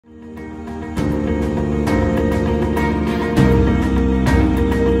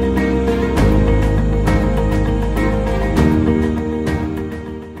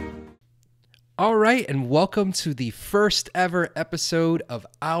right, and welcome to the first ever episode of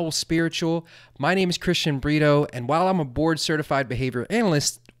Owl Spiritual. My name is Christian Brito, and while I'm a board certified behavior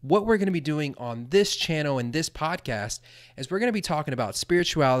analyst, what we're going to be doing on this channel and this podcast is we're going to be talking about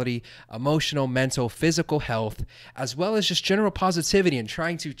spirituality, emotional, mental, physical health, as well as just general positivity and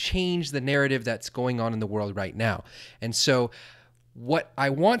trying to change the narrative that's going on in the world right now. And so what I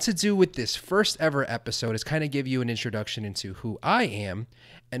want to do with this first ever episode is kind of give you an introduction into who I am,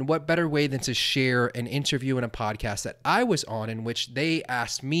 and what better way than to share an interview and a podcast that I was on in which they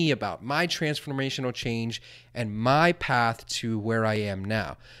asked me about my transformational change and my path to where I am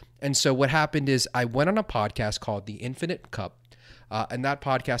now. And so what happened is I went on a podcast called The Infinite Cup, and that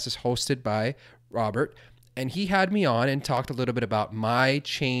podcast is hosted by Robert. And he had me on and talked a little bit about my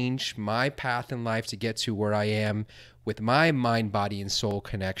change, my path in life to get to where I am with my mind, body, and soul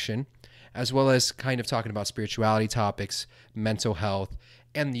connection, as well as kind of talking about spirituality topics, mental health,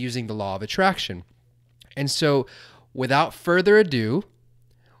 and using the law of attraction. And so without further ado,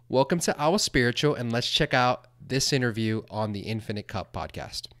 welcome to Our Spiritual, and let's check out this interview on the Infinite Cup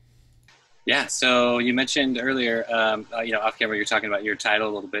podcast. Yeah, so you mentioned earlier, off camera, you're talking about your title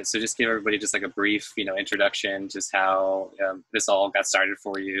a little bit. So just give everybody just like a brief, introduction, just how this all got started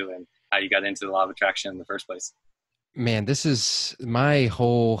for you and how you got into the law of attraction in the first place. Man, this is my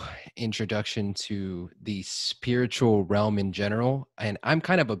whole introduction to the spiritual realm in general. And I'm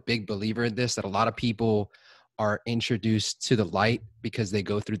kind of a big believer in this, that a lot of people are introduced to the light because they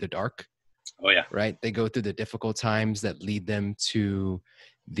go through the dark. Oh, yeah. Right? They go through the difficult times that lead them to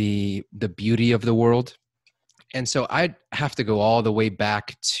the beauty of the world. And so I have to go all the way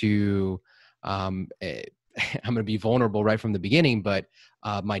back to, I'm going to be vulnerable right from the beginning, but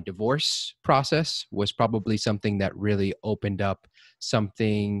my divorce process was probably something that really opened up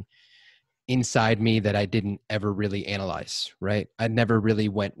something inside me that I didn't ever really analyze, right? I never really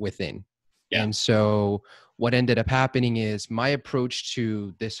went within. Yeah. And so what ended up happening is my approach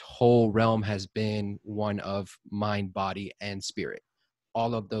to this whole realm has been one of mind, body, and spirit,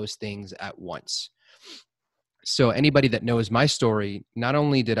 all of those things at once. So anybody that knows my story, not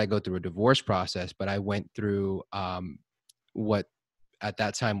only did I go through a divorce process, but I went through what at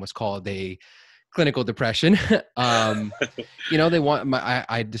that time was called a clinical depression. I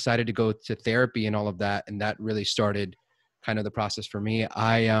decided to go to therapy and all of that. And that really started kind of the process for me.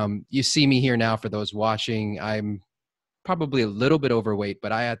 You see me here now for those watching. I'm probably a little bit overweight,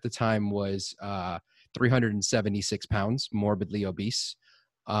 but I at the time was 376 pounds, morbidly obese.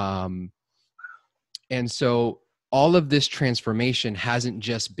 And so all of this transformation hasn't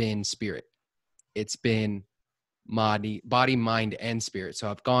just been spirit. It's been body, mind, and spirit.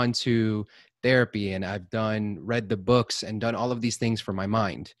 So I've gone to therapy and I've read the books and done all of these things for my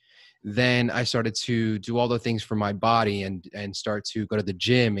mind. Then I started to do all the things for my body and start to go to the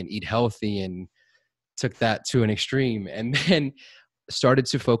gym and eat healthy, and took that to an extreme, and then started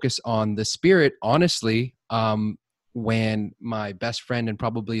to focus on the spirit, honestly, when my best friend and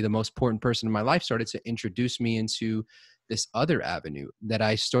probably the most important person in my life started to introduce me into this other avenue that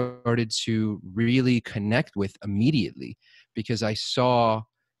I started to really connect with immediately, because I saw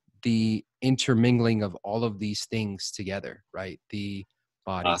the intermingling of all of these things together, right? The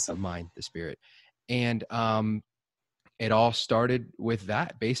body, Awesome. The mind, the spirit. And it all started with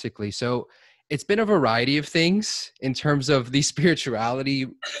that, basically. So it's been a variety of things in terms of the spirituality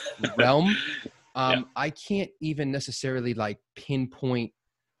realm. Yeah. I can't even necessarily pinpoint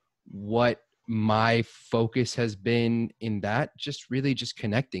what my focus has been in that. Just really just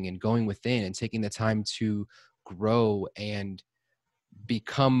connecting and going within and taking the time to grow and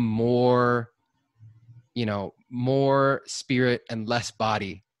become more spirit and less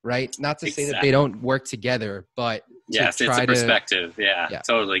body, right? Not to say that they don't work together, but yes, it's a perspective. Yeah,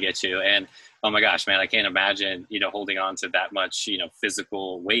 totally get you. And oh my gosh, man, I can't imagine, holding on to that much,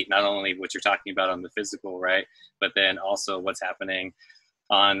 physical weight, not only what you're talking about on the physical, right? But then also what's happening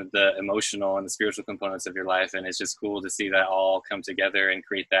on the emotional and the spiritual components of your life. And it's just cool to see that all come together and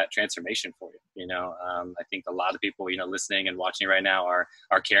create that transformation for you. I think a lot of people, listening and watching right now are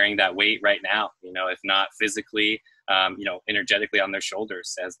carrying that weight right now, if not physically, energetically on their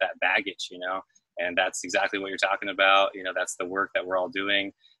shoulders as that baggage, and that's exactly what you're talking about. That's the work that we're all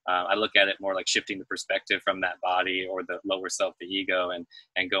doing. I look at it more like shifting the perspective from that body or the lower self, the ego, and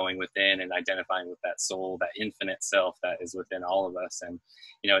going within and identifying with that soul, that infinite self that is within all of us. And,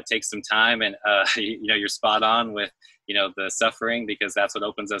 it takes some time, and, you're spot on with, the suffering, because that's what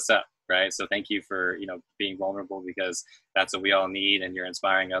opens us up. Right. So thank you for, being vulnerable, because that's what we all need. And you're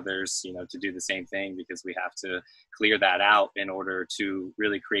inspiring others, to do the same thing, because we have to clear that out in order to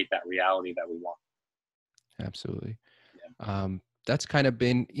really create that reality that we want. Absolutely. Yeah. that's kind of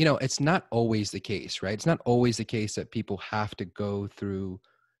been, it's not always the case, right? It's not always the case that people have to go through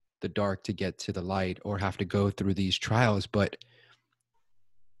the dark to get to the light or have to go through these trials. But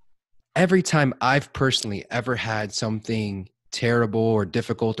every time I've personally ever had something terrible or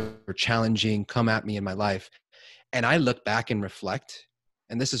difficult or challenging come at me in my life, and I look back and reflect,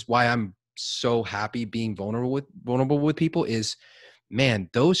 and this is why I'm so happy being vulnerable with people, is, man,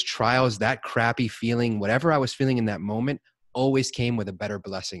 those trials, that crappy feeling, whatever I was feeling in that moment, always came with a better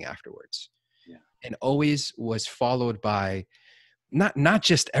blessing afterwards. Yeah. And always was followed by not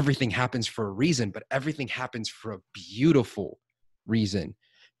just everything happens for a reason, but everything happens for a beautiful reason.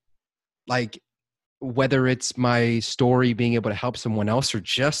 Like, whether it's my story being able to help someone else, or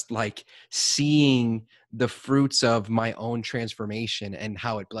just like seeing the fruits of my own transformation and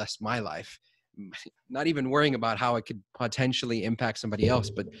how it blessed my life, not even worrying about how it could potentially impact somebody else,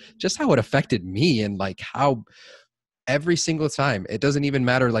 but just how it affected me, and like how every single time, it doesn't even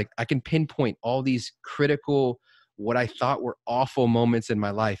matter. Like, I can pinpoint all these critical, what I thought were awful moments in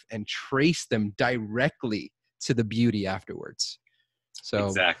my life and trace them directly to the beauty afterwards. So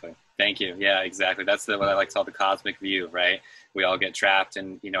exactly. Thank you. Yeah, exactly. That's what I like to call the cosmic view, right? We all get trapped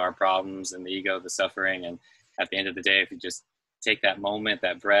in, our problems and the ego, the suffering. And at the end of the day, if you just take that moment,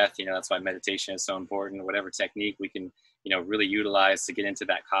 that breath, that's why meditation is so important. Whatever technique we can, really utilize to get into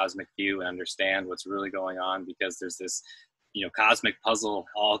that cosmic view and understand what's really going on, because there's this, cosmic puzzle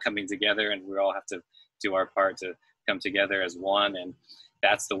all coming together, and we all have to do our part to come together as one. And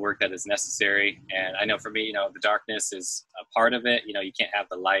that's the work that is necessary. And I know for me, the darkness is a part of it. You can't have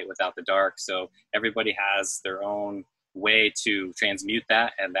the light without the dark. So everybody has their own way to transmute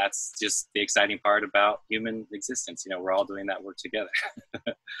that. And that's just the exciting part about human existence. We're all doing that work together.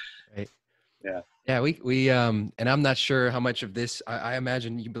 right. Yeah. Yeah, and I'm not sure how much of this, I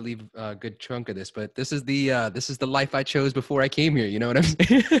imagine you believe a good chunk of this, but this is the life I chose before I came here. You know what I'm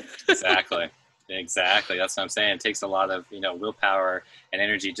saying? Exactly. That's what I'm saying. It takes a lot of, willpower and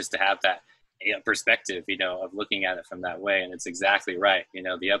energy just to have that perspective, of looking at it from that way. And it's exactly right. The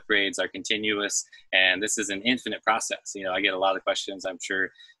upgrades are continuous, and this is an infinite process. I get a lot of questions, I'm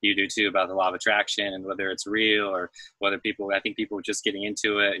sure you do too, about the law of attraction and whether it's real, or whether I think people just getting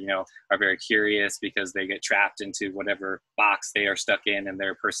into it, are very curious because they get trapped into whatever box they are stuck in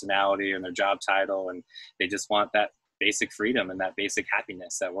their personality and their job title. And they just want that basic freedom and that basic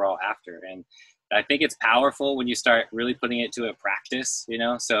happiness that we're all after. And I think it's powerful when you start really putting it to a practice,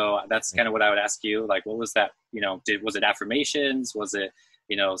 so that's kind of what I would ask you. Like, what was that, was it affirmations? Was it,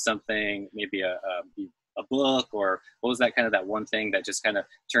 something, maybe a book, or what was that kind of that one thing that just kind of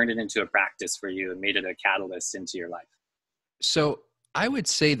turned it into a practice for you and made it a catalyst into your life? So I would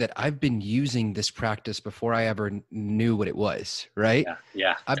say that I've been using this practice before I ever knew what it was, right?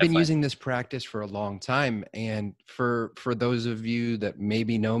 Yeah. I've been using this practice for a long time. And for those of you that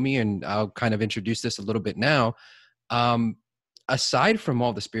maybe know me, and I'll kind of introduce this a little bit now, aside from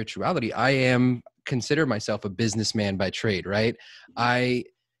all the spirituality, I consider myself a businessman by trade, right? I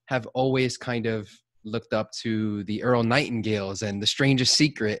have always kind of looked up to the Earl Nightingales and the Strangest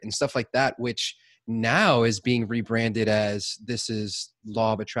Secret and stuff like that, which now is being rebranded as this is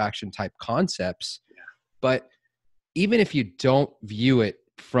law of attraction type concepts. Yeah. But even if you don't view it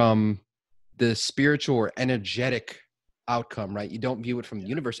from the spiritual or energetic outcome, right? You don't view it from the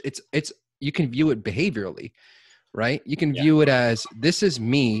universe. You can view it behaviorally, right? You can view it as, this is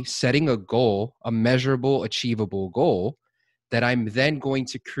me setting a goal, a measurable, achievable goal that I'm then going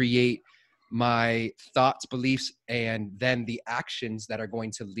to create my thoughts, beliefs, and then the actions that are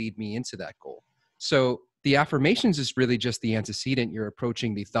going to lead me into that goal. So the affirmations is really just the antecedent. You're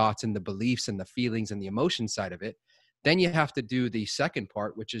approaching the thoughts and the beliefs and the feelings and the emotion side of it. Then you have to do the second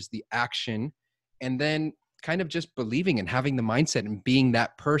part, which is the action, and then kind of just believing and having the mindset and being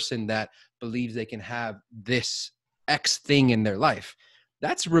that person that believes they can have this X thing in their life.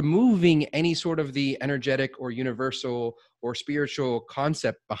 That's removing any sort of the energetic or universal or spiritual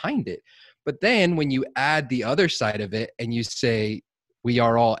concept behind it. But then when you add the other side of it and you say, we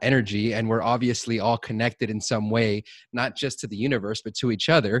are all energy and we're obviously all connected in some way, not just to the universe, but to each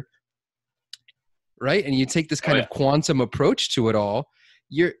other, right? And you take this kind of quantum approach to it all,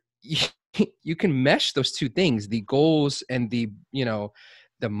 you can mesh those two things, the goals and the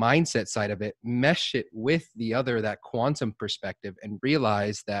mindset side of it, mesh it with the other, that quantum perspective, and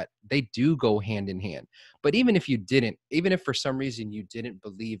realize that they do go hand in hand. But even if for some reason you didn't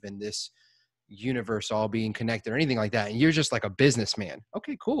believe in this universe all being connected or anything like that, and you're just like a businessman,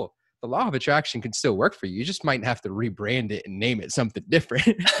 okay, cool. The law of attraction can still work for you. You just might have to rebrand it and name it something different.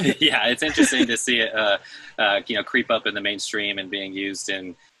 Yeah, it's interesting to see it, creep up in the mainstream and being used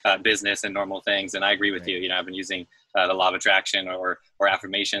in business and normal things. And I agree with you. I've been using the law of attraction or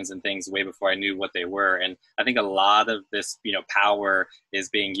affirmations and things way before I knew what they were. And I think a lot of this, power is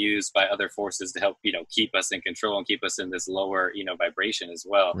being used by other forces to help, keep us in control and keep us in this lower, vibration as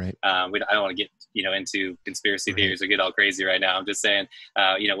well. Right. I don't want to get, into conspiracy theories or get all crazy right now. I'm just saying,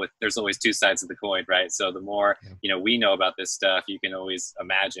 there's always two sides of the coin, right? So the more, we know about this stuff, you can always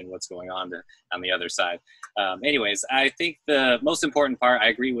imagine what's going on the other side. Anyways, I think the most important part, I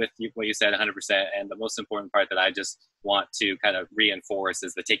agree with what you said 100%. And the most important part that I just want to kind of reinforce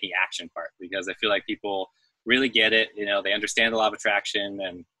is the taking action part, because I feel like people really get it. They understand the law of attraction,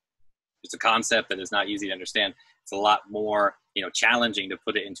 and it's a concept that is not easy to understand. It's a lot more, challenging to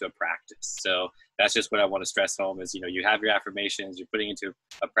put it into a practice. So that's just what I want to stress home is, you have your affirmations, you're putting into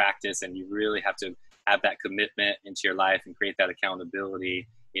a practice, and you really have to have that commitment into your life and create that accountability,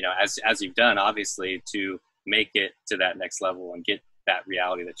 as you've done, obviously, to make it to that next level and get that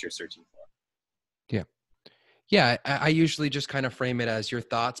reality that you're searching for. Yeah. Yeah. I usually just kind of frame it as your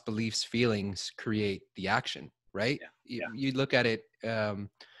thoughts, beliefs, feelings create the action, right? Yeah. You look at it kind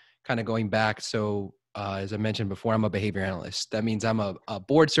of going back. So as I mentioned before, I'm a behavior analyst. That means I'm a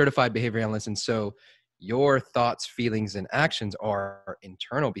board certified behavior analyst. And so your thoughts, feelings, and actions are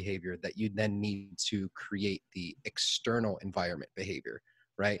internal behavior that you then need to create the external environment behavior,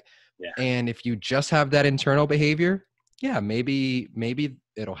 right? Yeah. And if you just have that internal behavior, yeah, maybe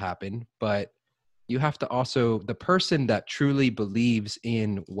it'll happen. But you have to also, the person that truly believes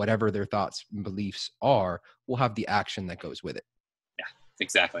in whatever their thoughts and beliefs are will have the action that goes with it. Yeah,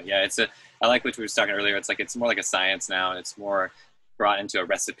 exactly. Yeah. I like what we were talking earlier. It's more like a science now, and it's more brought into a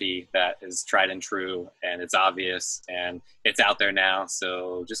recipe that is tried and true, and it's obvious and it's out there now.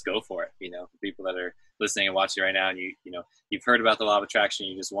 So just go for it. People that are listening and watching right now, and you've heard about the law of attraction,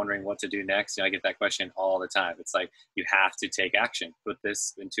 you're just wondering what to do next. I get that question all the time. It's like, you have to take action, put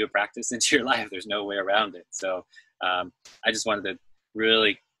this into a practice, into your life. There's no way around it. So I just wanted to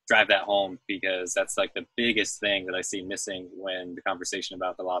really drive that home, because that's like the biggest thing that I see missing when the conversation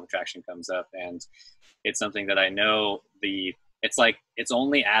about the law of attraction comes up. And it's something that I know it's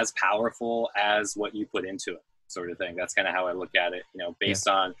only as powerful as what you put into it, sort of thing. That's kind of how I look at it, based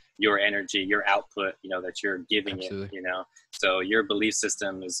on your energy, your output, that you're giving Absolutely. It, so your belief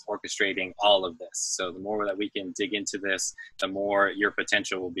system is orchestrating all of this. So the more that we can dig into this, the more your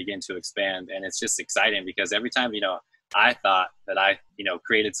potential will begin to expand. And it's just exciting, because every time, I thought that I,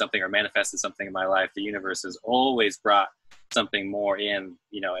 created something or manifested something in my life, the universe has always brought something more in,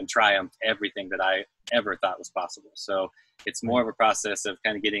 and triumphed everything that I ever thought was possible. So it's more of a process of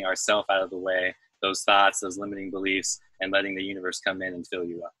kind of getting ourselves out of the way, those thoughts, those limiting beliefs, and letting the universe come in and fill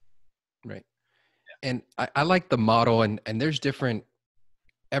you up. Right. Yeah. And I like the model, and there's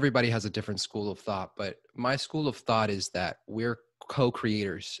everybody has a different school of thought, but my school of thought is that we're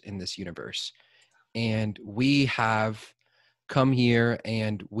co-creators in this universe, and we have come here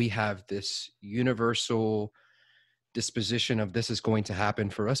and we have this universal disposition of this is going to happen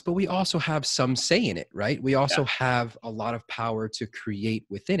for us, but we also have some say in it, right? We also have a lot of power to create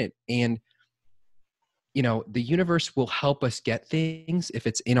within it. And, the universe will help us get things if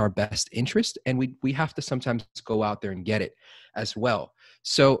it's in our best interest. And we have to sometimes go out there and get it as well.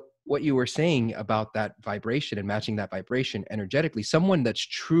 So what you were saying about that vibration and matching that vibration energetically, someone that's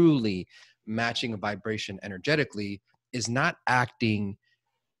truly matching a vibration energetically is not acting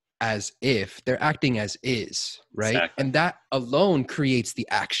as if, they're acting as is, right? Exactly. And that alone creates the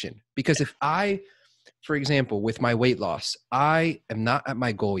action. Because if for example, with my weight loss, I am not at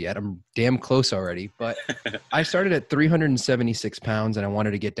my goal yet. I'm damn close already, but I started at 376 pounds and I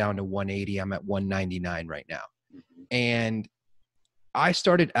wanted to get down to 180. I'm at 199 right now. Mm-hmm. And I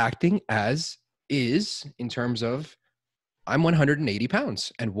started acting as is in terms of I'm 180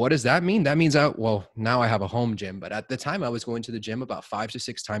 pounds. And what does that mean? That means now I have a home gym, but at the time I was going to the gym about 5 to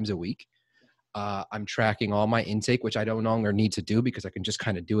 6 times a week. I'm tracking all my intake, which I no longer need to do because I can just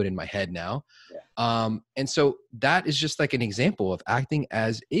kind of do it in my head now. Yeah. And so that is just like an example of acting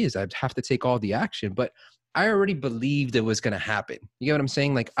as is. I'd have to take all the action, but I already believed it was going to happen. You get what I'm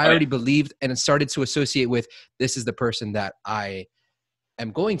saying? Like I already believed, and it started to associate with, this is the person that I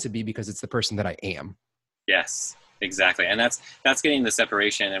am going to be because it's the person that I am. Yes. Exactly. And that's getting the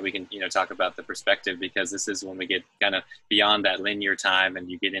separation, and we can, talk about the perspective, because this is when we get kind of beyond that linear time and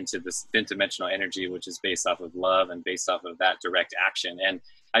you get into this fifth dimensional energy, which is based off of love and based off of that direct action. And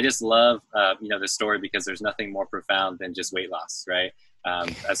I just love, this story, because there's nothing more profound than just weight loss, right?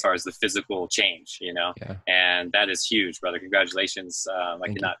 as far as the physical change, you know, Yeah. and that is huge, brother. Congratulations. I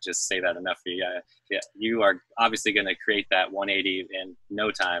cannot just say that enough for you. Yeah, you are obviously going to create that 180 in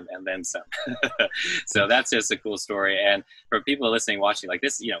no time and then some. So that's just a cool story. And for people listening, watching like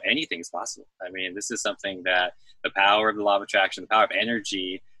this, you know, anything's possible. I mean, this is something that the power of the law of attraction, the power of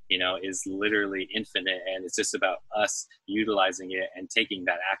energy, you know, is literally infinite, and it's just about us utilizing it and taking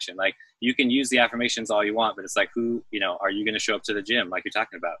that action. Like, you can use the affirmations all you want, but it's like, who, you know, are you going to show up to the gym like you're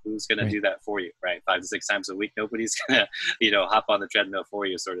talking about? Who's going to do that for you, right? 5 to 6 times a week. Nobody's going to, you know, hop on the treadmill for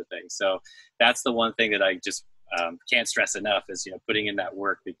you, sort of thing. So that's the one thing that I just can't stress enough is, you know, putting in that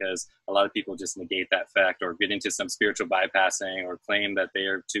work, because a lot of people just negate that fact or get into some spiritual bypassing or claim that they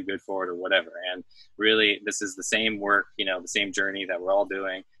are too good for it or whatever. And really, this is the same work, you know, the same journey that we're all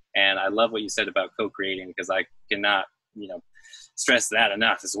doing. And I love what you said about co-creating, because I cannot, you know, stress that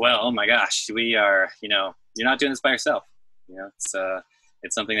enough as well. Oh my gosh, we are, you know, you're not doing this by yourself. You know,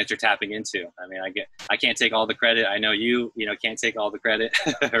 it's something that you're tapping into. I mean, I can't take all the credit. I know you know, can't take all the credit,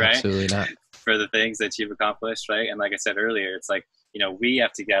 right? Absolutely not. For the things that you've accomplished, right? And like I said earlier, it's like, you know, we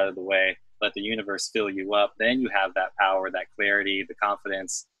have to get out of the way, let the universe fill you up. Then you have that power, that clarity, the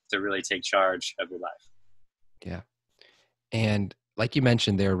confidence to really take charge of your life. Yeah. And like you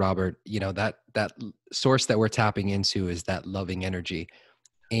mentioned there, Robert, you know, that source that we're tapping into is that loving energy.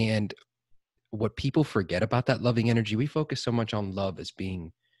 And what people forget about that loving energy, we focus so much on love as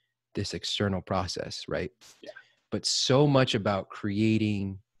being this external process, right? Yeah. But so much about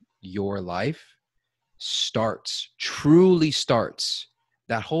creating your life truly starts,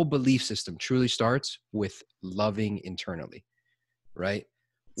 that whole belief system truly starts with loving internally, right?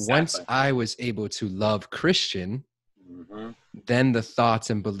 Exactly. Once I was able to love Christian, then the thoughts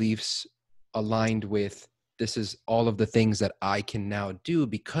and beliefs aligned with, this is all of the things that I can now do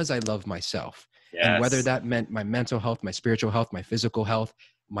because I love myself. Yes. And whether that meant my mental health, my spiritual health, my physical health,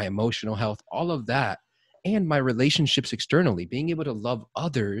 my emotional health, all of that, and my relationships externally, being able to love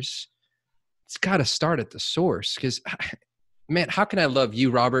others, it's got to start at the source. Because, man, how can I love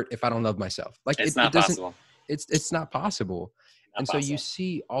you, Robert, if I don't love myself? Like, it's not possible. It's not possible. So you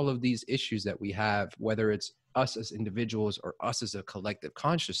see all of these issues that we have, whether it's us as individuals or us as a collective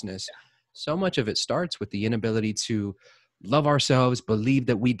consciousness, so much of it starts with the inability to love ourselves, believe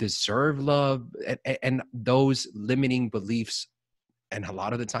that we deserve love, and those limiting beliefs. And a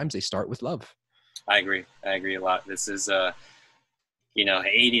lot of the times they start with love. I agree a lot. This is, you know,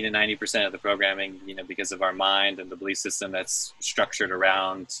 80 to 90% of the programming, you know, because of our mind and the belief system that's structured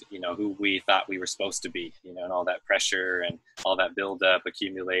around, you know, who we thought we were supposed to be, you know, and all that pressure and all that buildup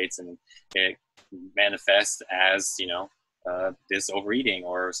accumulates, and it manifests as, you know, this overeating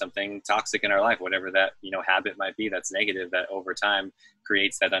or something toxic in our life, whatever that, you know, habit might be that's negative, that over time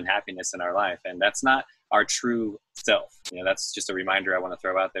creates that unhappiness in our life. And that's not our true self. You know, that's just a reminder I want to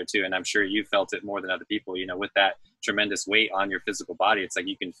throw out there too. And I'm sure you felt it more than other people, you know, with that tremendous weight on your physical body. It's like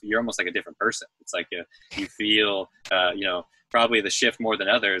you're almost like a different person. It's like you feel, you know, probably the shift more than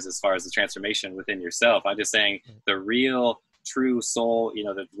others as far as the transformation within yourself. I'm just saying the real true soul, you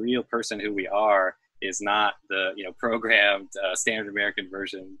know, the real person who we are is not the, you know, programmed standard American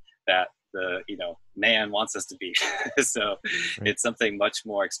version that the, you know, man wants us to be. So it's something much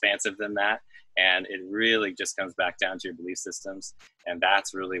more expansive than that. And it really just comes back down to your belief systems. And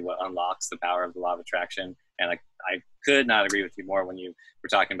that's really what unlocks the power of the law of attraction. And I could not agree with you more when you were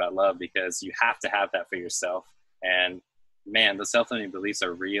talking about love, because you have to have that for yourself. And man, the self-limiting beliefs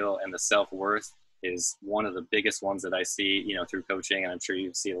are real, and the self-worth is one of the biggest ones that I see, you know, through coaching. And I'm sure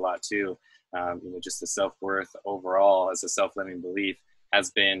you see it a lot too. You know, just the self-worth overall as a self-limiting belief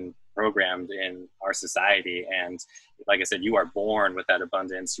has been programmed in our society. And like I said, you are born with that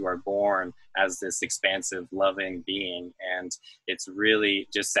abundance. You are born as this expansive, loving being. And it's really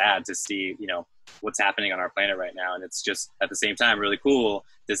just sad to see, you know, what's happening on our planet right now. And it's just at the same time really cool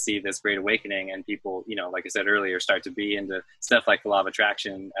to see this great awakening, and people, you know, like I said earlier, start to be into stuff like the law of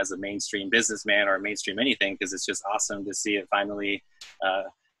attraction as a mainstream businessman or a mainstream anything, because it's just awesome to see it finally,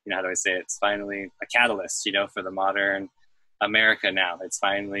 you know, how do I say it? It's finally a catalyst, you know, for the modern America now. It's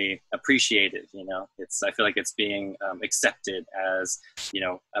finally appreciated, you know. I feel like it's being accepted as, you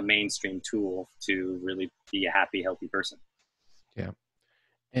know, a mainstream tool to really be a happy, healthy person. Yeah.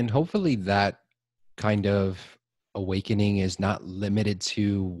 And hopefully that kind of awakening is not limited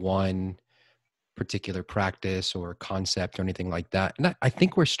to one particular practice or concept or anything like that. And I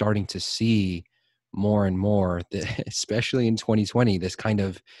think we're starting to see more and more, especially in 2020, this kind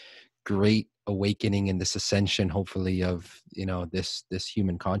of great awakening and this ascension, hopefully, of, you know, this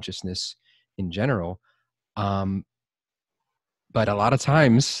human consciousness in general. But a lot of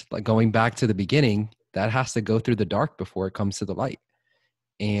times, like going back to the beginning, that has to go through the dark before it comes to the light.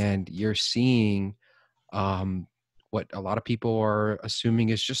 and you're seeing what a lot of people are assuming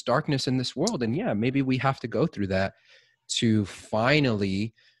is just darkness in this world. And yeah, maybe we have to go through that to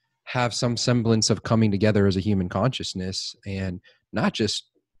finally have some semblance of coming together as a human consciousness, and not just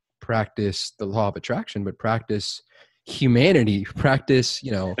practice the law of attraction, but practice humanity, practice,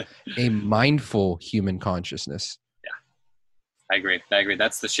 a mindful human consciousness. I agree.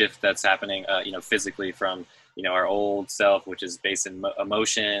 That's the shift that's happening, physically from, our old self, which is based in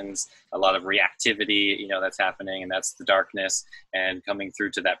emotions, a lot of reactivity, that's happening, and that's the darkness, and coming through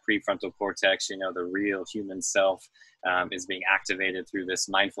to that prefrontal cortex, the real human self is being activated through this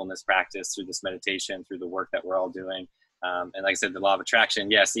mindfulness practice, through this meditation, through the work that we're all doing. And like I said, the law of attraction,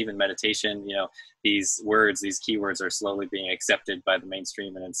 yes, even meditation, these words, these keywords are slowly being accepted by the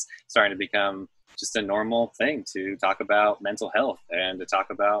mainstream, and it's starting to become just a normal thing to talk about mental health and to talk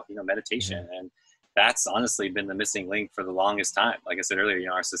about, meditation. Mm-hmm. And that's honestly been the missing link for the longest time. Like I said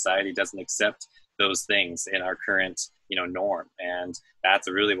earlier, our society doesn't accept those things in our current, norm. And that's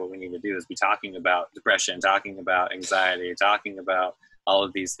really what we need to do, is be talking about depression, talking about anxiety, talking about all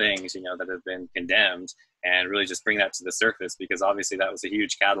of these things, that have been condemned, and really just bring that to the surface, because obviously that was a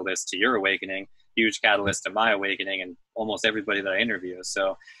huge catalyst to your awakening, huge catalyst to my awakening, and almost everybody that I interview.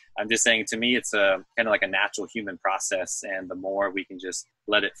 So I'm just saying, to me, it's a kind of like a natural human process. And the more we can just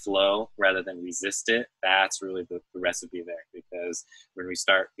let it flow rather than resist it, that's really the recipe there. Because when we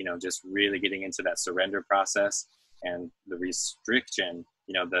start, just really getting into that surrender process, and the restriction,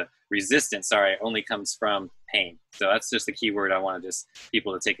 the resistance, only comes from pain. So that's just the key word I want just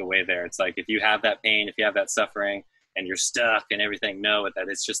people to take away there. It's like, if you have that pain, if you have that suffering, and you're stuck and everything, know that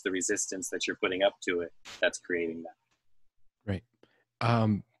it's just the resistance that you're putting up to it that's creating that. Right.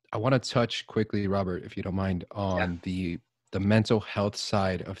 I want to touch quickly, Robert, if you don't mind, on the mental health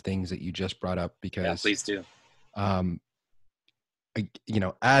side of things that you just brought up, because please do.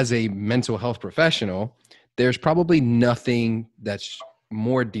 As a mental health professional, there's probably nothing that's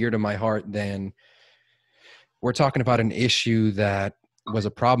more dear to my heart than, we're talking about an issue that was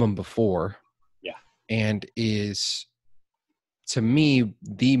a problem before, and is, to me,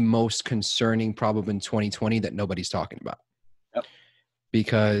 the most concerning problem in 2020 that nobody's talking about.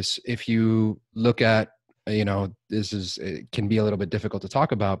 Because if you look at, it can be a little bit difficult to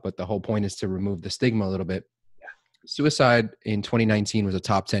talk about, but the whole point is to remove the stigma a little bit. Suicide in 2019 was a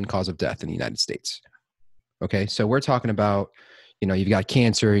top 10 cause of death in the United States. Okay. So we're talking about, you've got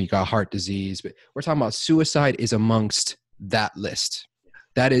cancer, you got heart disease, but we're talking about suicide is amongst that list.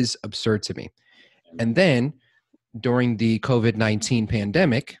 That is absurd to me. And then during the COVID-19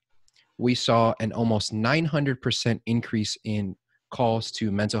 pandemic, we saw an almost 900% increase in calls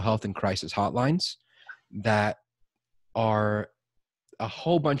to mental health and crisis hotlines that are a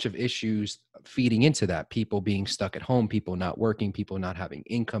whole bunch of issues feeding into that. People being stuck at home, people not working, people not having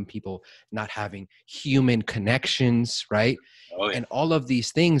income, people not having human connections, right? Oh, yeah. And all of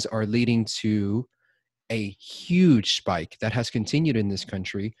these things are leading to a huge spike that has continued in this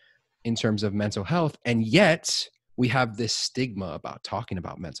country in terms of mental health. And yet we have this stigma about talking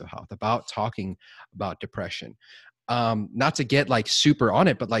about mental health, about talking about depression. Not to get like super on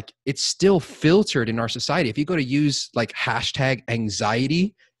it, but like, it's still filtered in our society. If you go to use like hashtag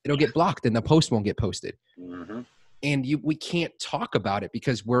anxiety, it'll get blocked and the post won't get posted. Mm-hmm. And we can't talk about it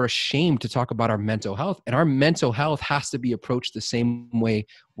because we're ashamed to talk about our mental health. And our mental health has to be approached the same way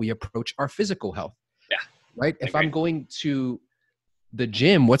we approach our physical health. Yeah. Right? If I'm going to the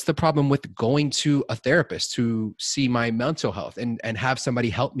gym, what's the problem with going to a therapist to see my mental health and have somebody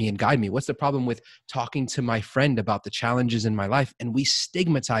help me and guide me? What's the problem with talking to my friend about the challenges in my life? And we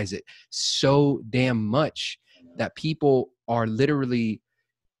stigmatize it so damn much that people are literally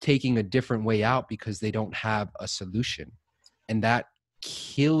taking a different way out because they don't have a solution. And that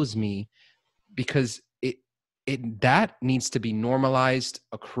kills me, because that needs to be normalized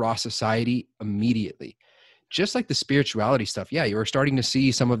across society immediately. Just like the spirituality stuff. Yeah, you're starting to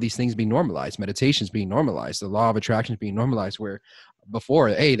see some of these things being normalized. Meditation's being normalized. The law of attraction is being normalized, where before,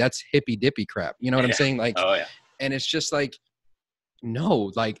 hey, that's hippy dippy crap. You know what I'm saying? Like, oh yeah. And it's just like,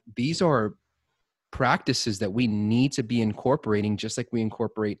 no, like these are practices that we need to be incorporating, just like we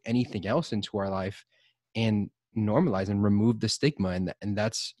incorporate anything else into our life, and normalize and remove the stigma. And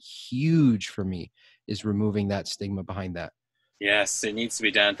that's huge for me, is removing that stigma behind that. Yes, it needs to be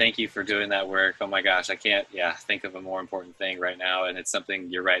done. Thank you for doing that work. Oh my gosh, I can't think of a more important thing right now. And it's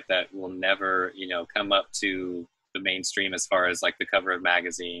something, you're right, that will never, come up to the mainstream as far as like the cover of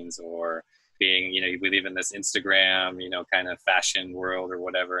magazines, or being, we live in this Instagram, kind of fashion world or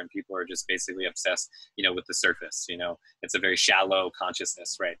whatever, and people are just basically obsessed, with the surface. It's a very shallow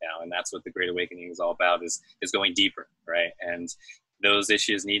consciousness right now. And that's what the Great Awakening is all about, is going deeper, right? And those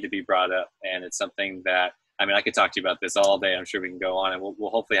issues need to be brought up. And it's something that, I mean, I could talk to you about this all day. I'm sure we can go on, and we'll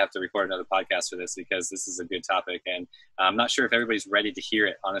hopefully have to record another podcast for this, because this is a good topic. And I'm not sure if everybody's ready to hear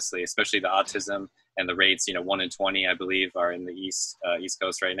it, honestly, especially the autism and the rates, 1 in 20, I believe, are in the East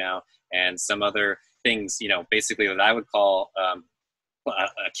Coast right now. And some other things, basically what I would call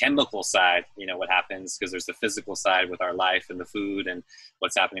a chemical side, what happens, because there's the physical side with our life and the food and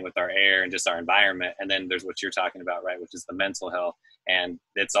what's happening with our air and just our environment. And then there's what you're talking about, right, which is the mental health. And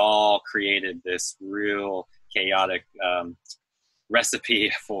it's all created this real chaotic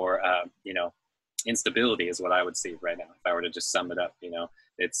recipe for, instability is what I would see right now. If I were to just sum it up,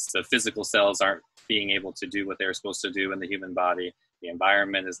 it's the physical cells aren't being able to do what they're supposed to do in the human body. The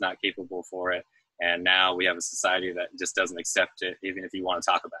environment is not capable for it. And now we have a society that just doesn't accept it, even if you want to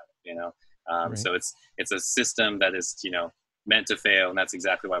talk about it, Right. So it's a system that is, meant to fail. And that's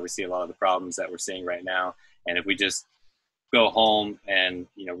exactly why we see a lot of the problems that we're seeing right now. And if we just go home and,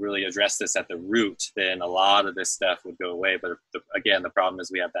 really address this at the root, then a lot of this stuff would go away. But again, the problem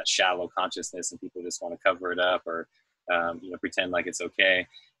is we have that shallow consciousness, and people just want to cover it up or, pretend like it's okay.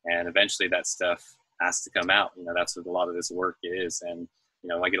 And eventually that stuff has to come out. That's what a lot of this work is. And,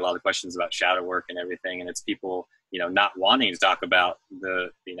 I get a lot of questions about shadow work and everything, and it's people, not wanting to talk about the,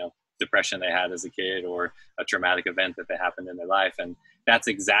 depression they had as a kid or a traumatic event that happened in their life. And that's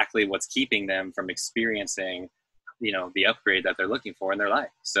exactly what's keeping them from experiencing, the upgrade that they're looking for in their life.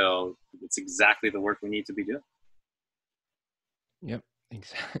 So it's exactly the work we need to be doing. Yep.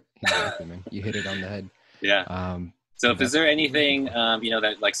 Exactly, man. You hit it on the head. Yeah. So is there anything,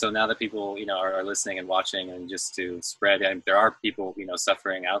 that so now that people, are listening and watching, and just to spread, and there are people,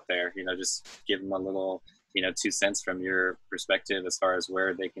 suffering out there, just give them a little, 2 cents from your perspective as far as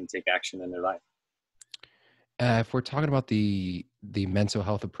where they can take action in their life. If we're talking about the mental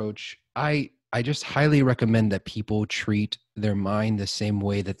health approach, I just highly recommend that people treat their mind the same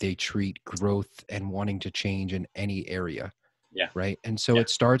way that they treat growth and wanting to change in any area. Yeah. Right. And so it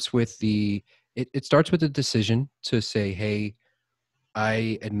starts with it starts with a decision to say, hey,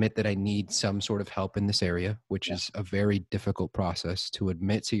 I admit that I need some sort of help in this area, which is a very difficult process to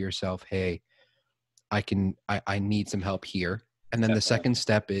admit to yourself, hey, I need some help here. And then the second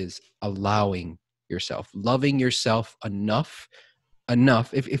step is allowing yourself, loving yourself enough.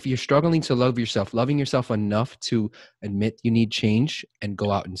 If you're struggling to love yourself, loving yourself enough to admit you need change and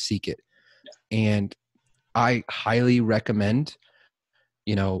go out and seek it. And I highly recommend,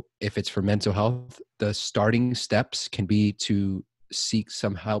 if it's for mental health, the starting steps can be to seek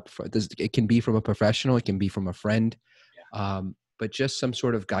some help for this. It can be from a professional, it can be from a friend, but just some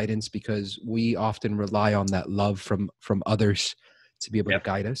sort of guidance, because we often rely on that love from others to be able to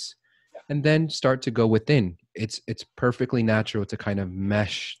guide us, and then start to go within. It's perfectly natural to kind of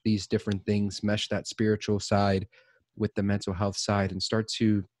mesh these different things, mesh that spiritual side with the mental health side, and start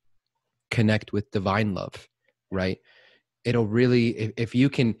to connect with divine love, right? It'll really, if you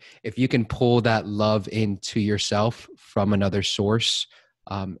can pull that love into yourself from another source,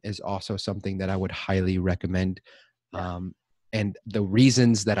 is also something that I would highly recommend. And the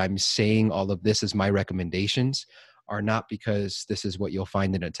reasons that I'm saying all of this as my recommendations are not because this is what you'll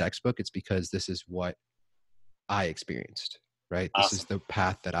find in a textbook. It's because this is what I experienced, right? Awesome. This is the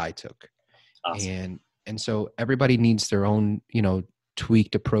path that I took. Awesome. And so everybody needs their own,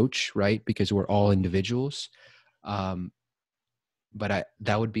 tweaked approach, right? Because we're all individuals. But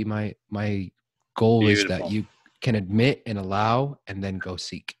that would be my goal. Beautiful. Is that you can admit and allow, and then go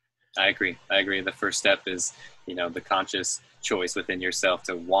seek. I agree. The first step is, the conscious choice within yourself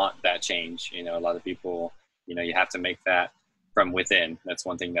to want that change. A lot of people, you have to make that from within. That's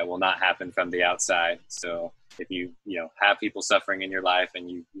one thing that will not happen from the outside. So if you have people suffering in your life, and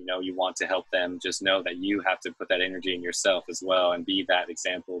you want to help them, just know that you have to put that energy in yourself as well, and be that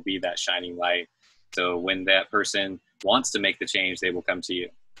example, be that shining light. So when that person wants to make the change, they will come to you.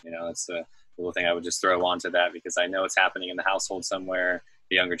 That's the little thing I would just throw onto that, because I know it's happening in the household somewhere.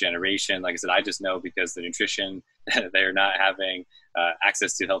 The younger generation, like I said, I just know because the nutrition, they're not having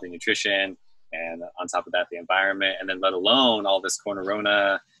access to healthy nutrition. And on top of that, the environment, and then let alone all this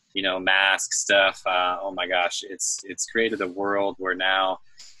corona, mask stuff. Oh my gosh, it's created a world where now,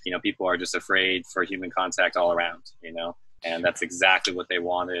 people are just afraid for human contact all around, and that's exactly what they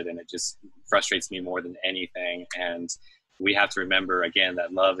wanted. And it just frustrates me more than anything. And we have to remember, again,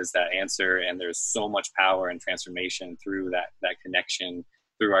 that love is that answer. And there's so much power and transformation through that connection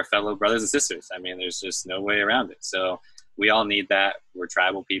through our fellow brothers and sisters. I mean, there's just no way around it. So we all need that. We're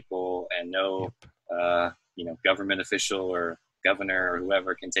tribal people, and no, government official or governor or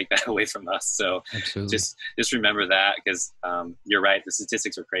whoever can take that away from us. So Absolutely. just remember that, because you're right. The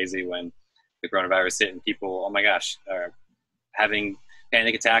statistics are crazy when the coronavirus hit, and people, oh my gosh, having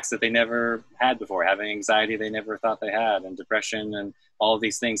panic attacks that they never had before, having anxiety they never thought they had, and depression, and all of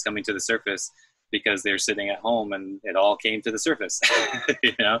these things coming to the surface because they're sitting at home and it all came to the surface.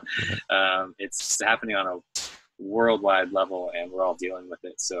 You know, it's happening on a worldwide level and we're all dealing with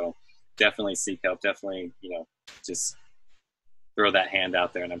it. So definitely seek help. Definitely, you know, just throw that hand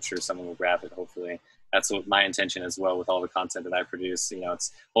out there and I'm sure someone will grab it. Hopefully that's what my intention as well with all the content that I produce. You know,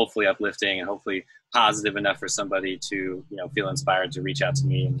 it's hopefully uplifting and hopefully positive enough for somebody to, you know, feel inspired to reach out to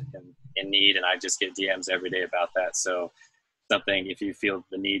me in need. And I just get DMs every day about that. So something, if you feel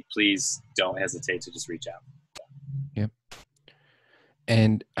the need, please don't hesitate to just reach out. Yep.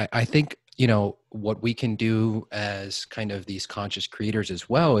 And I think, you know, what we can do as kind of these conscious creators as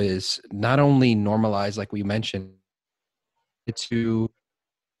well is not only normalize, like we mentioned, to,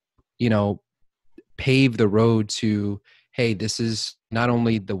 you know, pave the road to, hey, this is not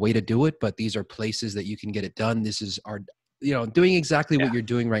only the way to do it, but these are places that you can get it done. This is our, you know, doing exactly what you're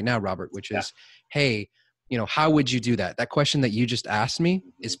doing right now, Robert, which is, hey, you know, how would you do that? That question that you just asked me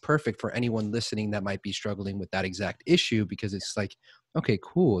is perfect for anyone listening that might be struggling with that exact issue, because it's like, okay,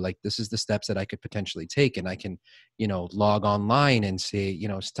 cool. Like this is the steps that I could potentially take. And I can, you know, log online and say, you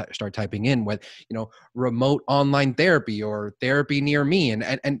know, start typing in what, you know, remote online therapy or therapy near me,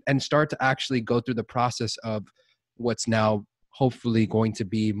 and start to actually go through the process of what's now hopefully going to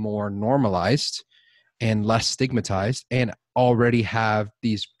be more normalized and less stigmatized, and already have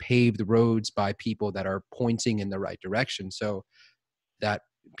these paved roads by people that are pointing in the right direction, so that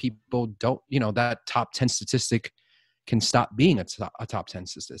people don't, you know, that top 10 statistic can stop being a top 10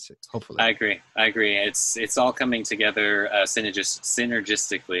 statistic, hopefully. I agree. It's all coming together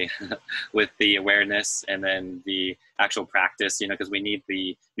synergistically with the awareness and then the actual practice, you know, because we need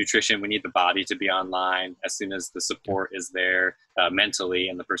the nutrition, we need the body to be online. As soon as the support is there mentally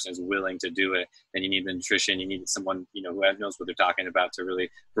and the person is willing to do it, then you need the nutrition, you need someone, you know, who knows what they're talking about to really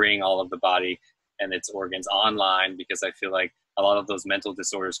bring all of the body and its organs online, because I feel like a lot of those mental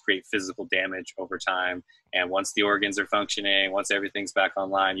disorders create physical damage over time. And once the organs are functioning, once everything's back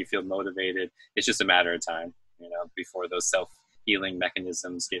online, you feel motivated. It's just a matter of time, you know, before those self-healing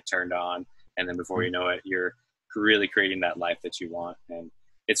mechanisms get turned on. And then before you know it, you're really creating that life that you want. And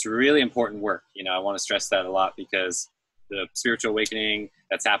it's really important work. You know, I want to stress that a lot, because the spiritual awakening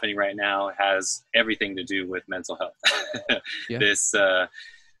that's happening right now has everything to do with mental health.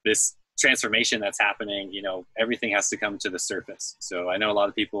 This transformation that's happening, you know, everything has to come to the surface. So I know a lot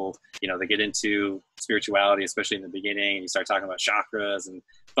of people, you know, they get into spirituality, especially in the beginning, and you start talking about chakras and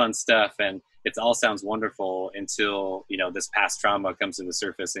fun stuff, and it all sounds wonderful until, you know, this past trauma comes to the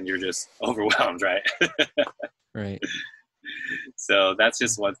surface and you're just overwhelmed, right? Right. So that's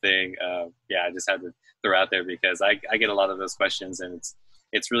just one thing. I just had to throw out there, because I get a lot of those questions, and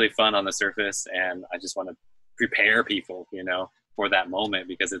it's really fun on the surface, and I just want to prepare people, you know, for that moment,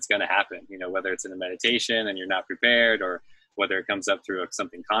 because it's going to happen, you know, whether it's in a meditation and you're not prepared, or whether it comes up through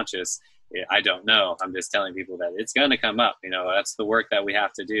something conscious. I don't know. I'm just telling people that it's going to come up. You know, that's the work that we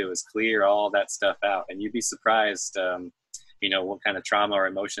have to do, is clear all that stuff out. And you'd be surprised, you know, what kind of trauma or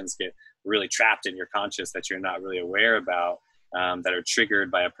emotions get really trapped in your conscious that you're not really aware about, that are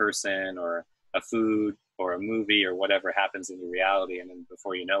triggered by a person or a food or a movie or whatever happens in your reality. And then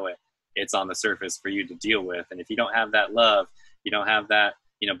before you know it, it's on the surface for you to deal with. And if you don't have that love, you don't have that,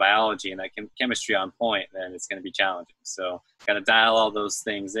 you know, biology and that chemistry on point, then it's going to be challenging. So got to dial all those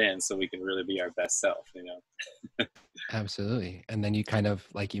things in so we can really be our best self, you know? Absolutely. And then you kind of,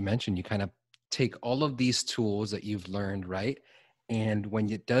 like you mentioned, you kind of take all of these tools that you've learned, right? And when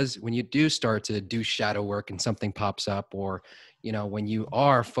you do start to do shadow work and something pops up, or, you know, when you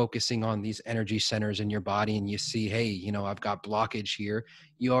are focusing on these energy centers in your body and you see, hey, you know, I've got blockage here,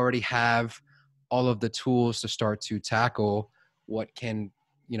 you already have all of the tools to start to tackle what can,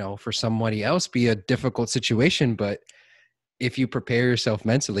 you know, for somebody else be a difficult situation. But if you prepare yourself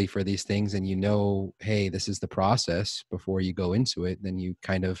mentally for these things and you know, hey, this is the process before you go into it, then you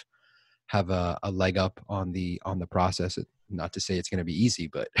kind of have a leg up on the process. Not to say it's going to be easy,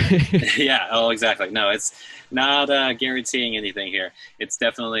 but yeah. Oh, exactly. No, it's not guaranteeing anything here. It's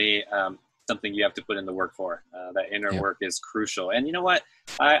definitely something you have to put in the work for. That inner work is crucial. And you know what?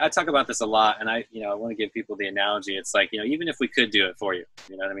 I talk about this a lot, and I want to give people the analogy. It's like, you know, even if we could do it for you,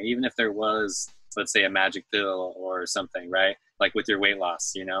 you know what I mean? Even if there was, let's say, a magic pill or something, right? Like with your weight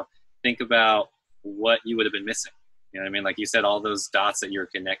loss, you know, think about what you would have been missing. You know what I mean? Like you said, all those dots that you're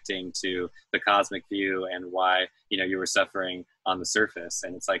connecting to the cosmic view and why, you know, you were suffering on the surface.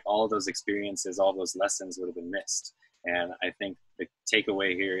 And it's like all of those experiences, all those lessons would have been missed. And I think the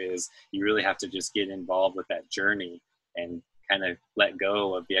takeaway here is you really have to just get involved with that journey and kind of let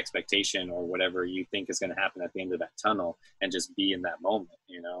go of the expectation or whatever you think is going to happen at the end of that tunnel, and just be in that moment,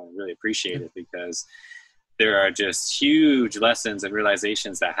 you know, and really appreciate it, because there are just huge lessons and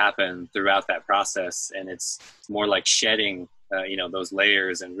realizations that happen throughout that process. And it's more like shedding, you know, those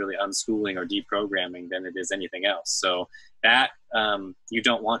layers and really unschooling or deprogramming than it is anything else. So that you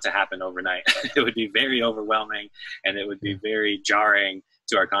don't want to happen overnight. It would be very overwhelming, and it would be very jarring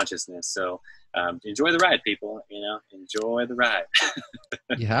to our consciousness. So enjoy the ride, people, you know, enjoy the ride.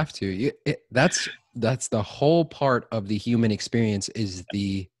 You have to. That's the whole part of the human experience, is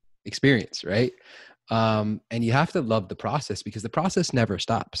the experience, right? And you have to love the process, because the process never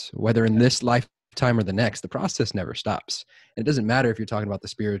stops, whether in this lifetime or the next. The process never stops. And it doesn't matter if you're talking about the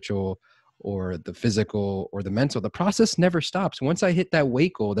spiritual or the physical or the mental. The process never stops. Once I hit that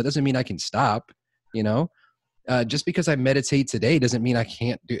weight goal, that doesn't mean I can stop, you know? Just because I meditate today doesn't mean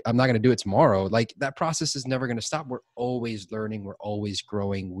I'm not going to do it tomorrow. Like, that process is never going to stop. We're always learning. We're always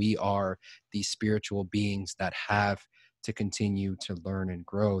growing. We are these spiritual beings that have to continue to learn and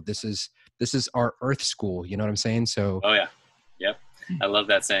grow. This is our earth school. You know what I'm saying? So, oh yeah. Yep. I love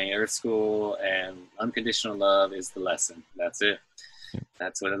that saying, earth school, and unconditional love is the lesson. That's it.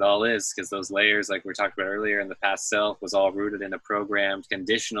 That's what it all is. Because those layers, like we talked about earlier, in the past self was all rooted in a programmed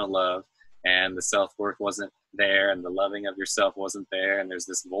conditional love, and the self-worth wasn't there, and the loving of yourself wasn't there. And there's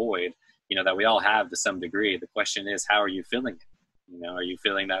this void, you know, that we all have to some degree. The question is, how are you filling it? You know, are you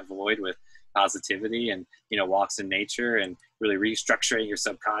filling that void with positivity and, you know, walks in nature, and really restructuring your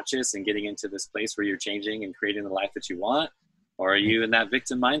subconscious and getting into this place where you're changing and creating the life that you want? Or are you in that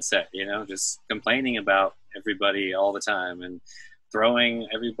victim mindset, you know, just complaining about everybody all the time and throwing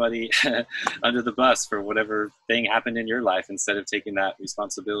everybody under the bus for whatever thing happened in your life, instead of taking that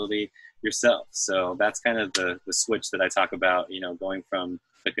responsibility yourself? So that's kind of the switch that I talk about, you know, going from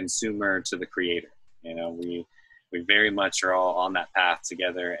the consumer to the creator. You know, we very much are all on that path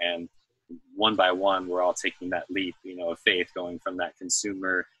together, and one by one, we're all taking that leap, you know, of faith, going from that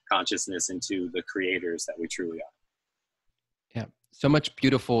consumer consciousness into the creators that we truly are. Yeah. So much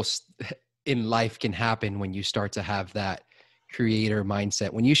beautiful in life can happen when you start to have that creator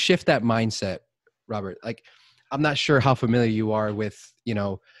mindset. When you shift that mindset, Robert, like, I'm not sure how familiar you are with, you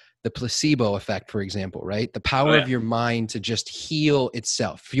know, the placebo effect, for example, right? The power of your mind to just heal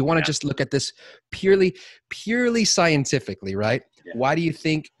itself. If you want to just look at this purely scientifically, right? Yeah. Why do you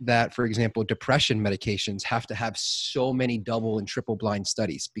think that, for example, depression medications have to have so many double and triple blind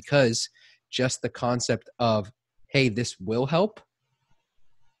studies? Because just the concept of, hey, this will help,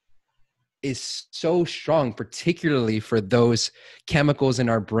 is so strong, particularly for those chemicals in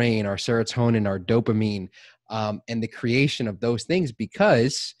our brain, our serotonin, our dopamine, and the creation of those things,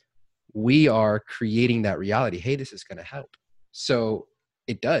 because we are creating that reality. Hey, this is going to help. So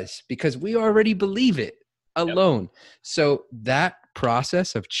it does, because we already believe it alone. Yep. So that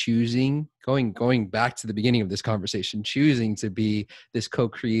process of choosing, going back to the beginning of this conversation, choosing to be this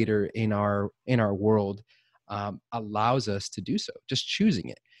co-creator in our world, allows us to do so, just choosing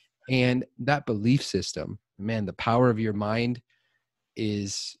it. And that belief system, man, the power of your mind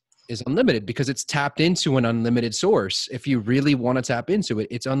is unlimited, because it's tapped into an unlimited source. If you really want to tap into it,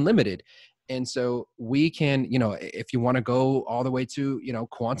 it's unlimited. And so we can, you know, if you want to go all the way to, you know,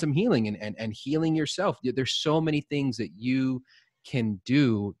 quantum healing and healing yourself, there's so many things that you can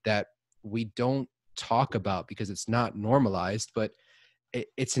do that we don't talk about because it's not normalized, but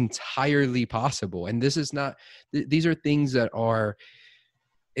it's entirely possible. And this is not, these are things that are,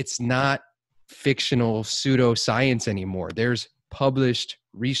 it's not fictional pseudoscience anymore. There's published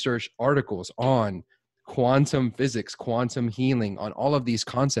research articles on quantum physics, quantum healing, on all of these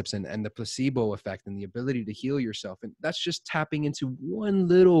concepts, and the placebo effect and the ability to heal yourself. And that's just tapping into 1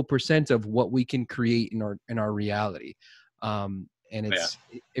 little % of what we can create in our reality. And it's,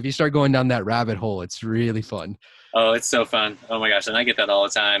 if you start going down that rabbit hole, it's really fun. Oh, it's so fun. Oh my gosh. And I get that all the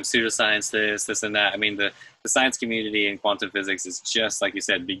time. Pseudoscience, this and that. I mean, the science community in quantum physics is just, like you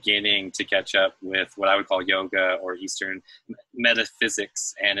said, beginning to catch up with what I would call yoga or Eastern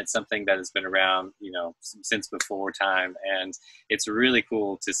metaphysics. And it's something that has been around, you know, since before time. And it's really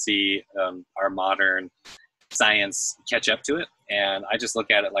cool to see our modern science catch up to it. And I just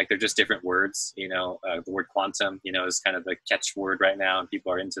look at it like they're just different words. You know, the word quantum, you know, is kind of the catchword right now, and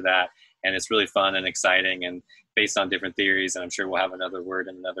people are into that. And it's really fun and exciting, and based on different theories. And I'm sure we'll have another word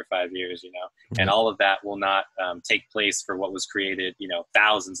in another 5 years, you know, and all of that will not take place for what was created, you know,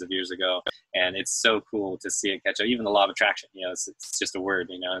 thousands of years ago. And it's so cool to see it catch up. Even the law of attraction, you know, it's just a word,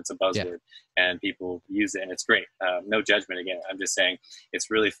 you know, it's a buzzword, and people use it, and it's great. No judgment again. I'm just saying it's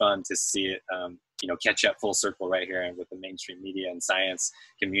really fun to see it, you know, catch up full circle right here, and with the mainstream media and science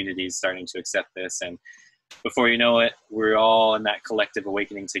communities starting to accept this. And before you know it, we're all in that collective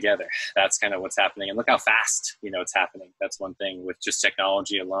awakening together. That's kind of what's happening. And look how fast, it's happening. That's one thing with just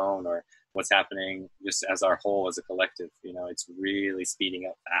technology alone, or what's happening just as our whole, as a collective. It's really speeding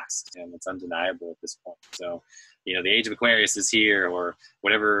up fast, and it's undeniable at this point. So, the age of Aquarius is here, or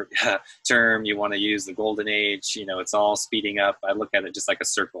whatever term you want to use, the golden age, it's all speeding up. I look at it just like a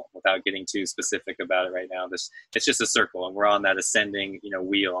circle, without getting too specific about it right now. It's just a circle, and we're on that ascending,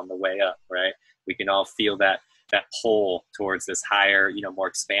 wheel on the way up, right? We can all feel that pull towards this higher, more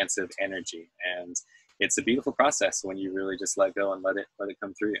expansive energy. And it's a beautiful process when you really just let go and let it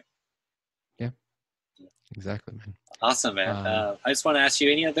come through you. Yeah, exactly, man. Awesome, man. I just want to ask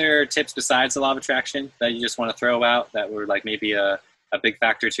you, any other tips besides the law of attraction that you just want to throw out that were like maybe a big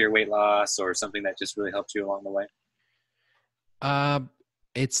factor to your weight loss, or something that just really helped you along the way?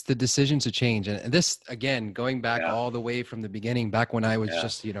 It's the decision to change. And this, again, going back all the way from the beginning, back when I was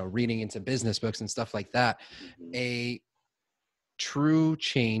just, reading into business books and stuff like that, a true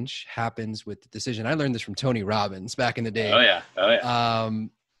change happens with the decision. I learned this from Tony Robbins back in the day. Oh yeah.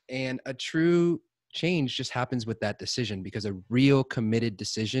 And a true change just happens with that decision, because a real committed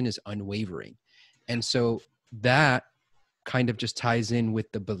decision is unwavering. And so that kind of just ties in with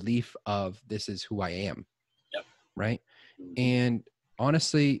the belief of, this is who I am. Yep. Right. And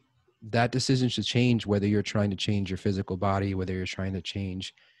honestly, that decision should change, whether you're trying to change your physical body, whether you're trying to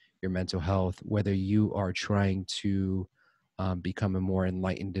change your mental health, whether you are trying to become a more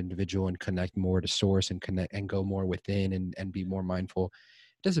enlightened individual and connect more to source and connect and go more within and be more mindful.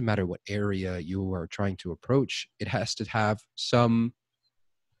 It doesn't matter what area you are trying to approach. It has to have some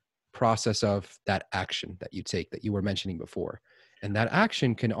process of that action that you take, that you were mentioning before. And that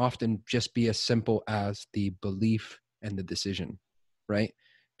action can often just be as simple as the belief and the decision, right?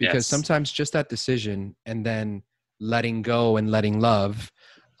 Because sometimes just that decision and then letting go and letting love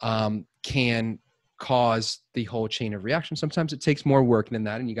can cause the whole chain of reaction. Sometimes it takes more work than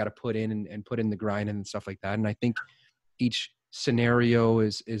that, and you got to put in and put in the grind and stuff like that. And I think each scenario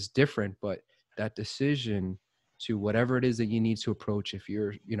is different, but that decision to whatever it is that you need to approach, if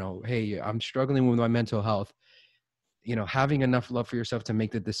you're, hey, I'm struggling with my mental health, having enough love for yourself to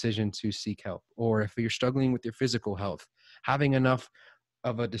make the decision to seek help. Or if you're struggling with your physical health, having enough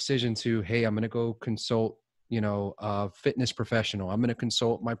of a decision to, hey, I'm going to go consult, a fitness professional. I'm going to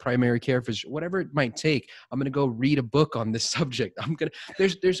consult my primary care physician, whatever it might take. I'm going to go read a book on this subject.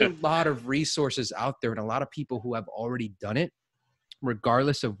 There's a lot of resources out there, and a lot of people who have already done it,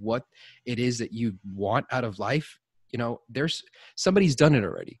 regardless of what it is that you want out of life. There's somebody's done it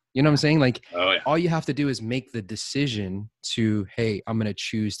already. You know what I'm saying? Like, all you have to do is make the decision to, hey, I'm going to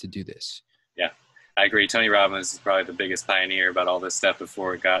choose to do this. Yeah, I agree. Tony Robbins is probably the biggest pioneer about all this stuff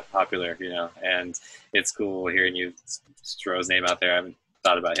before it got popular, and it's cool hearing you throw his name out there. I haven't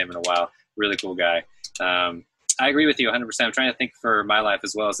thought about him in a while. Really cool guy. I agree with you 100%. I'm trying to think for my life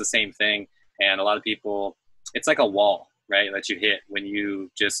as well. It's the same thing. And a lot of people, it's like a wall, right, that you hit when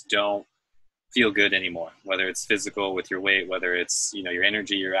you just don't feel good anymore, whether it's physical with your weight, whether it's, your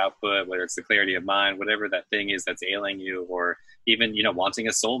energy, your output, whether it's the clarity of mind, whatever that thing is that's ailing you, or even, wanting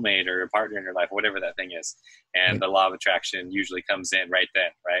a soulmate or a partner in your life, whatever that thing is. And the law of attraction usually comes in right then,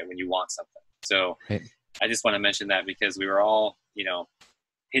 right, when you want something. So I just want to mention that, because we were all,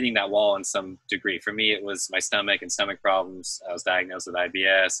 hitting that wall in some degree. For me, it was my stomach and stomach problems. I was diagnosed with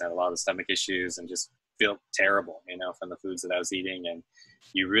IBS, had a lot of stomach issues, and just feel terrible, from the foods that I was eating. And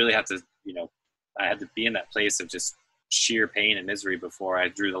you really have to, I had to be in that place of just sheer pain and misery before I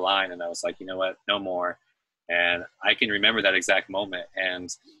drew the line. And I was like, you know what, no more. And I can remember that exact moment, and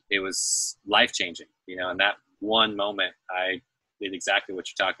it was life-changing, in that one moment, I did exactly what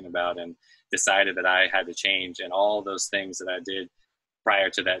you're talking about and decided that I had to change. And all those things that I did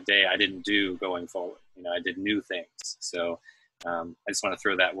prior to that day, I didn't do going forward. I did new things. So I just want to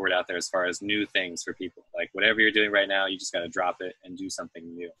throw that word out there as far as new things for people. Like, whatever you're doing right now, you just got to drop it and do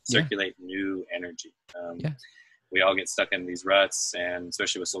something new. Circulate new energy. We all get stuck in these ruts, and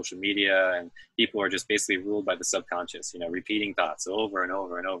especially with social media, and people are just basically ruled by the subconscious, repeating thoughts over and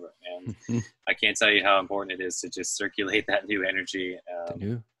over and over. And I can't tell you how important it is to just circulate that new energy.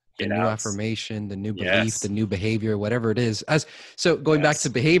 The new affirmation, the new belief, the new behavior, whatever it is. So going back to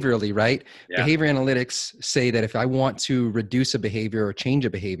behaviorally, right? Behavior analytics say that if I want to reduce a behavior or change a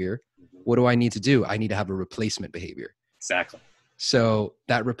behavior, what do I need to do? I need to have a replacement behavior. Exactly. So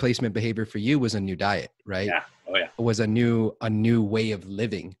that replacement behavior for you was a new diet, right? Yeah. Oh yeah. It was a new way of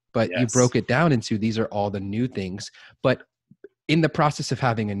living, but you broke it down into, these are all the new things. But in the process of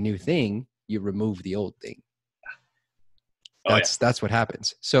having a new thing, you remove the old thing. That's what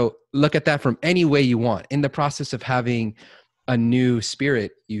happens. So look at that from any way you want. In the process of having a new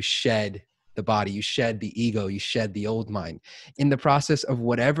spirit, you shed the body, you shed the ego, you shed the old mind in the process of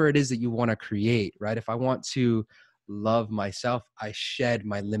whatever it is that you want to create, right? If I want to love myself, I shed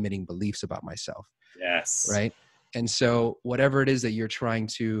my limiting beliefs about myself. Yes. Right. And so whatever it is that you're trying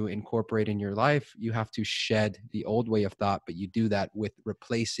to incorporate in your life, you have to shed the old way of thought, but you do that with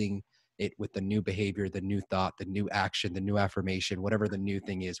replacing it with the new behavior, the new thought, the new action, the new affirmation, whatever the new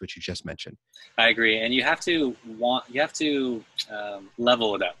thing is, which you just mentioned. I agree. And you have to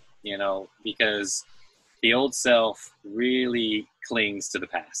level it up, because the old self really clings to the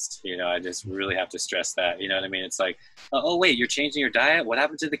past. I just really have to stress that. You know what I mean? It's like, oh wait, you're changing your diet? What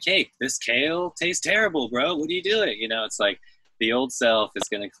happened to the cake? This kale tastes terrible, bro. What are you doing? It's like the old self is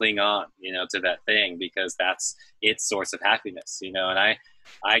going to cling on, to that thing because that's its source of happiness, and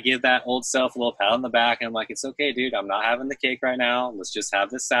I give that old self a little pat on the back and I'm like, it's okay, dude. I'm not having the cake right now. Let's just have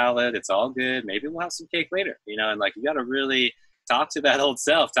this salad. It's all good. Maybe we'll have some cake later, and like, you got to really talk to that old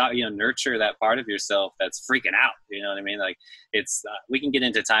self, nurture that part of yourself that's freaking out. You know what I mean? Like it's, we can get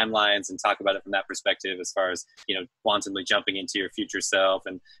into timelines and talk about it from that perspective as far as, quantumly jumping into your future self.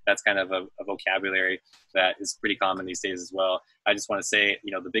 And that's kind of a vocabulary that is pretty common these days as well. I just want to say,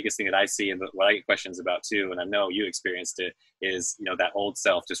 the biggest thing that I see and what I get questions about too, and I know you experienced it, is, that old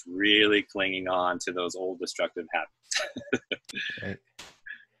self just really clinging on to those old destructive habits. Right.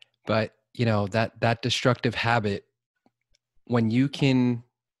 But, that destructive habit, when you can,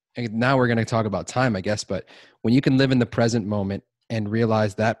 and now we're going to talk about time, I guess, but when you can live in the present moment and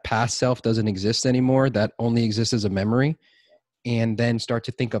realize that past self doesn't exist anymore, that only exists as a memory, and then start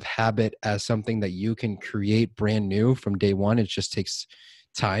to think of habit as something that you can create brand new from day one, it just takes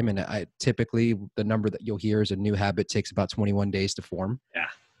time. And typically the number that you'll hear is a new habit takes about 21 days to form.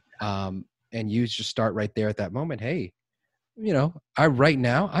 Yeah. And you just start right there at that moment. Hey, right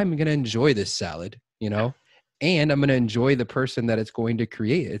now I'm going to enjoy this salad, and I'm going to enjoy the person that it's going to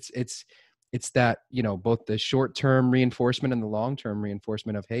create. It's that, both the short-term reinforcement and the long-term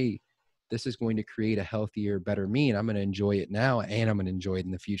reinforcement of, hey, this is going to create a healthier, better me. And I'm going to enjoy it now and I'm going to enjoy it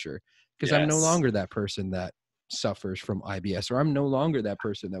in the future because I'm no longer that person that suffers from IBS, or I'm no longer that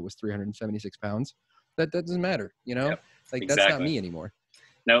person that was 376 pounds. That doesn't matter. Yep, like exactly. That's not me anymore.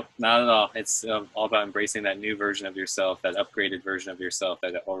 Nope, not at all. It's all about embracing that new version of yourself, that upgraded version of yourself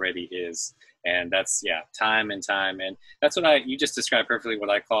that it already is. And that's, time and time. And that's what you just described perfectly what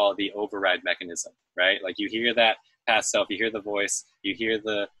I call the override mechanism, right? Like you hear that past self, you hear the voice, you hear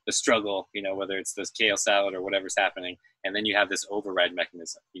the struggle, whether it's this kale salad or whatever's happening. And then you have this override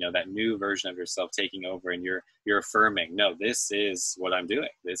mechanism, that new version of yourself taking over, and you're affirming, no, this is what I'm doing.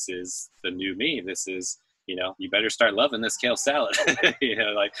 This is the new me. This is, you better start loving this kale salad.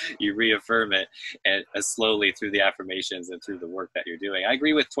 Like you reaffirm it and slowly through the affirmations and through the work that you're doing. I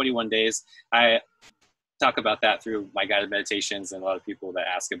agree with 21 days. I talk about that through my guided meditations, and a lot of people that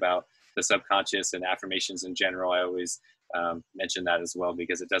ask about the subconscious and affirmations in general, I always mention that as well,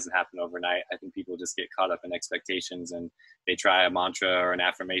 because it doesn't happen overnight. I think people just get caught up in expectations and they try a mantra or an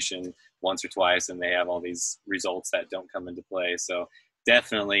affirmation once or twice and they have all these results that don't come into play. So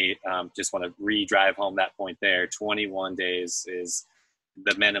definitely just want to re-drive home that point there. 21 days is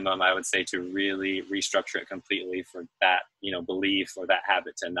the minimum, I would say, to really restructure it completely for that, belief or that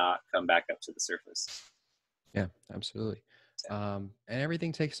habit to not come back up to the surface. Yeah, absolutely. And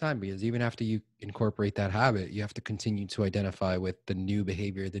everything takes time, because even after you incorporate that habit, you have to continue to identify with the new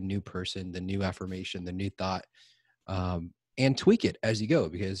behavior, the new person, the new affirmation, the new thought, and tweak it as you go.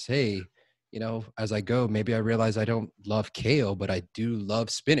 Because, hey, as I go, maybe I realize I don't love kale, but I do love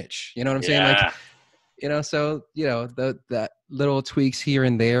spinach. You know what I'm saying? Like, so, that little tweaks here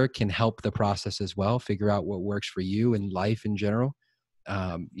and there can help the process as well. Figure out what works for you in life in general.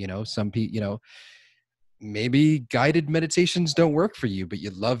 Some people, maybe guided meditations don't work for you, but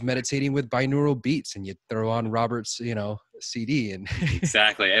you love meditating with binaural beats and you throw on Robert's, CD and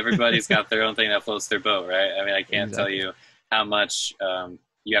exactly. Everybody's got their own thing that floats their boat, right? I mean, I can't tell you how much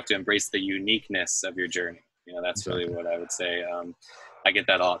you have to embrace the uniqueness of your journey. That's really what I would say. I get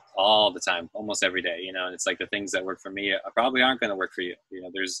that all the time, almost every day, and it's like the things that work for me probably aren't going to work for you.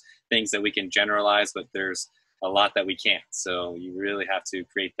 There's things that we can generalize, but there's a lot that we can't. So you really have to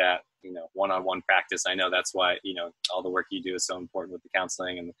create that, one-on-one practice. I know that's why, all the work you do is so important with the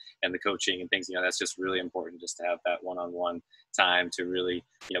counseling and the coaching and things, that's just really important, just to have that one-on-one time to really,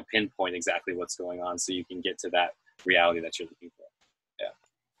 pinpoint exactly what's going on so you can get to that reality that you're looking for.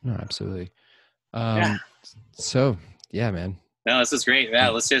 Yeah. No, absolutely. Yeah. So yeah, man. No, this is great. Yeah,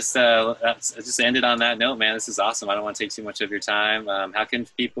 let's just end it on that note, man. This is awesome. I don't want to take too much of your time. How can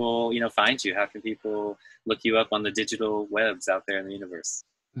people, find you? How can people look you up on the digital webs out there in the universe?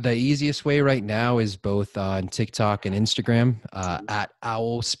 The easiest way right now is both on TikTok and Instagram, at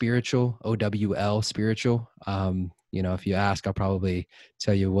Owl Spiritual, OWL Spiritual. If you ask, I'll probably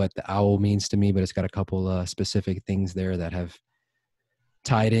tell you what the owl means to me, but it's got a couple specific things there that have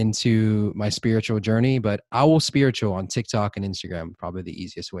tied into my spiritual journey. But Owl Spiritual on TikTok and Instagram, probably the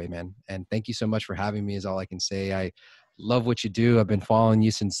easiest way, man. And thank you so much for having me, is all I can say. I love what you do. I've been following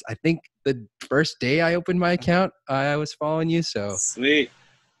you since, I think, the first day I opened my account, I was following you. So sweet.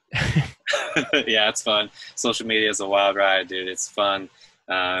 Yeah, it's fun. Social media is a wild ride, dude. It's fun.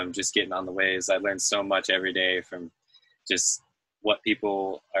 Just getting on the waves. I learn so much every day from just what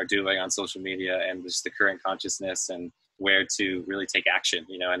people are doing on social media and just the current consciousness and where to really take action,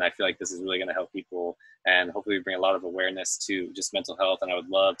 and I feel like this is really going to help people and hopefully bring a lot of awareness to just mental health. And I would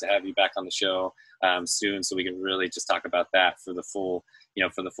love to have you back on the show soon, so we can really just talk about that for the full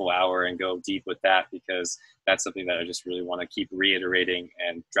hour and go deep with that, because that's something that I just really want to keep reiterating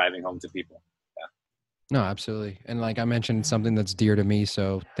and driving home to people. No, absolutely. And like I mentioned, something that's dear to me.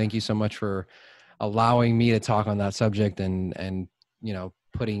 So thank you so much for allowing me to talk on that subject and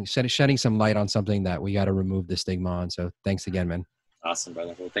shedding some light on something that we got to remove the stigma on. So thanks again, man. Awesome,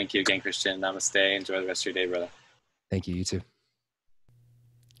 brother. Well, thank you again, Christian. Namaste. Enjoy the rest of your day, brother. Thank you. You too.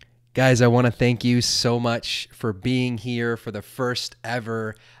 Guys, I want to thank you so much for being here for the first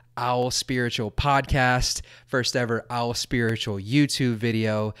ever Owl Spiritual podcast, first ever Owl Spiritual YouTube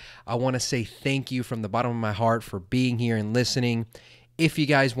video. I want to say thank you from the bottom of my heart for being here and listening. If you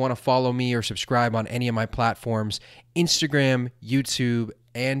guys want to follow me or subscribe on any of my platforms, Instagram, YouTube,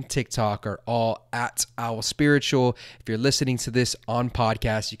 and TikTok are all at Owl Spiritual. If you're listening to this on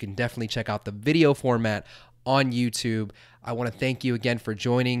podcast, you can definitely check out the video format on YouTube. I want to thank you again for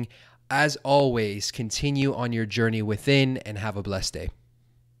joining. As always, continue on your journey within and have a blessed day.